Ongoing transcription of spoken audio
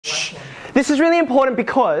This is really important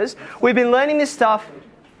because we've been learning this stuff,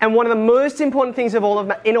 and one of the most important things in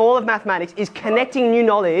all of mathematics is connecting new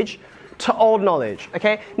knowledge to old knowledge,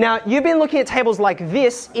 okay? Now, you've been looking at tables like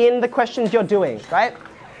this in the questions you're doing, right?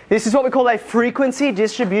 This is what we call a frequency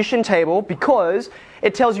distribution table because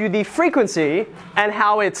it tells you the frequency and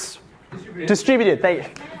how it's distributed.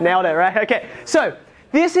 They nailed it, right? Okay, so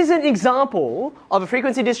this is an example of a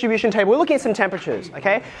frequency distribution table. We're looking at some temperatures,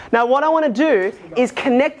 okay? Now, what I want to do is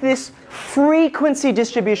connect this frequency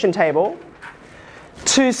distribution table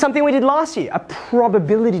to something we did last year, a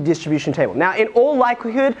probability distribution table. Now, in all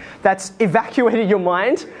likelihood, that's evacuated your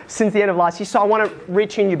mind since the end of last year, so I want to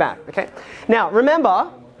retune you back, okay? Now,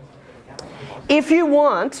 remember, if you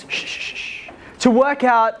want to work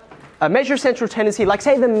out a measure of central tendency, like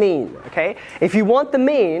say the mean, okay? If you want the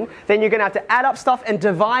mean, then you're going to have to add up stuff and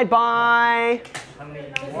divide by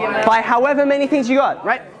however many things you got,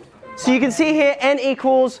 right? So you can see here, n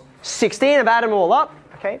equals 16. I've added them all up,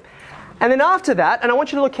 okay? And then after that, and I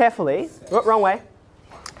want you to look carefully, wrong way.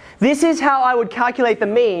 This is how I would calculate the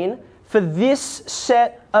mean for this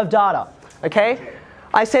set of data, okay?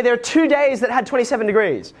 I say there are 2 days that had 27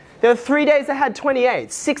 degrees. There were 3 days that had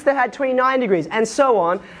 28, 6 that had 29 degrees, and so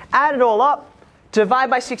on. Add it all up,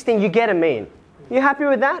 divide by 16, you get a mean. You happy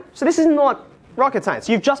with that? So this is not rocket science.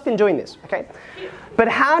 You've just been doing this, okay? But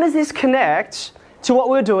how does this connect to what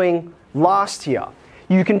we were doing last year?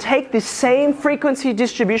 You can take this same frequency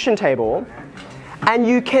distribution table and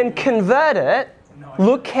you can convert it.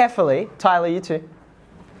 Look carefully. Tyler, you too.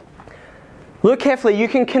 Look carefully. You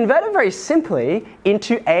can convert it very simply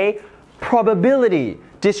into a probability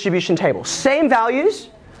distribution table. Same values,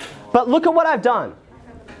 but look at what I've done.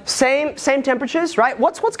 Same temperatures, right?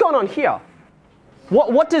 What's going on here?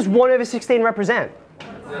 What does 1/16 represent?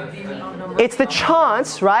 It's the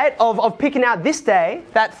chance, right, of picking out this day,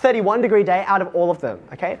 that 31-degree day, out of all of them,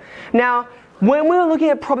 okay? Now, when we were looking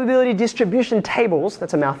at probability distribution tables,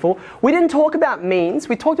 that's a mouthful, we didn't talk about means,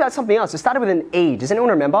 we talked about something else. It started with an E. Does anyone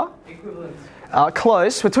remember? Equivalence.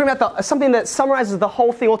 Close. We're talking about something that summarizes the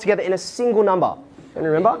whole thing all together in a single number.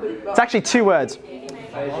 Anyone remember? It's actually 2 words.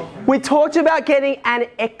 We talked about getting an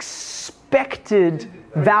expected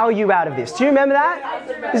value out of this. Do you remember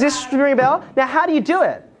that? Does this ring a bell? Now, how do you do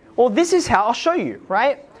it? Well, this is how. I'll show you,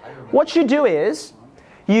 right? What you do is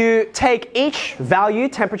you take each value,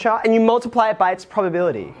 temperature, and you multiply it by its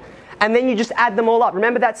probability. And then you just add them all up.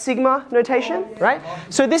 Remember that sigma notation, right?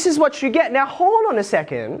 So this is what you get. Now, hold on a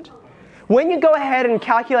second. When you go ahead and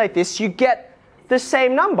calculate this, you get the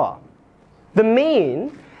same number, the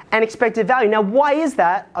mean and expected value. Now, why is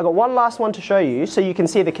that? I've got one last one to show you so you can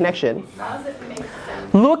see the connection. How does it make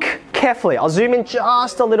sense? Look carefully. I'll zoom in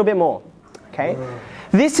just a little bit more. Okay?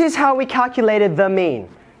 This is how we calculated the mean,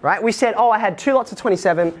 right? We said, oh, I had 2 lots of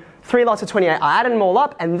 27, 3 lots of 28. I added them all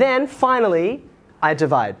up, and then finally, I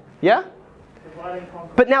divide. Yeah?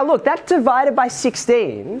 But now look, that divided by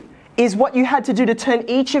 16 is what you had to do to turn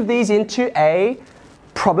each of these into a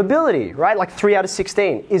probability, right? Like 3 out of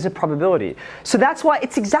 16 is a probability. So that's why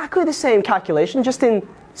it's exactly the same calculation, just in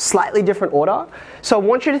slightly different order. So I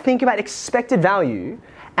want you to think about expected value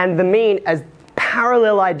and the mean as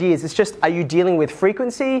parallel ideas. It's just, are you dealing with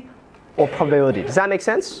frequency or probability? Does that make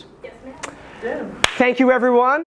sense? Yes, ma'am. Thank you, everyone.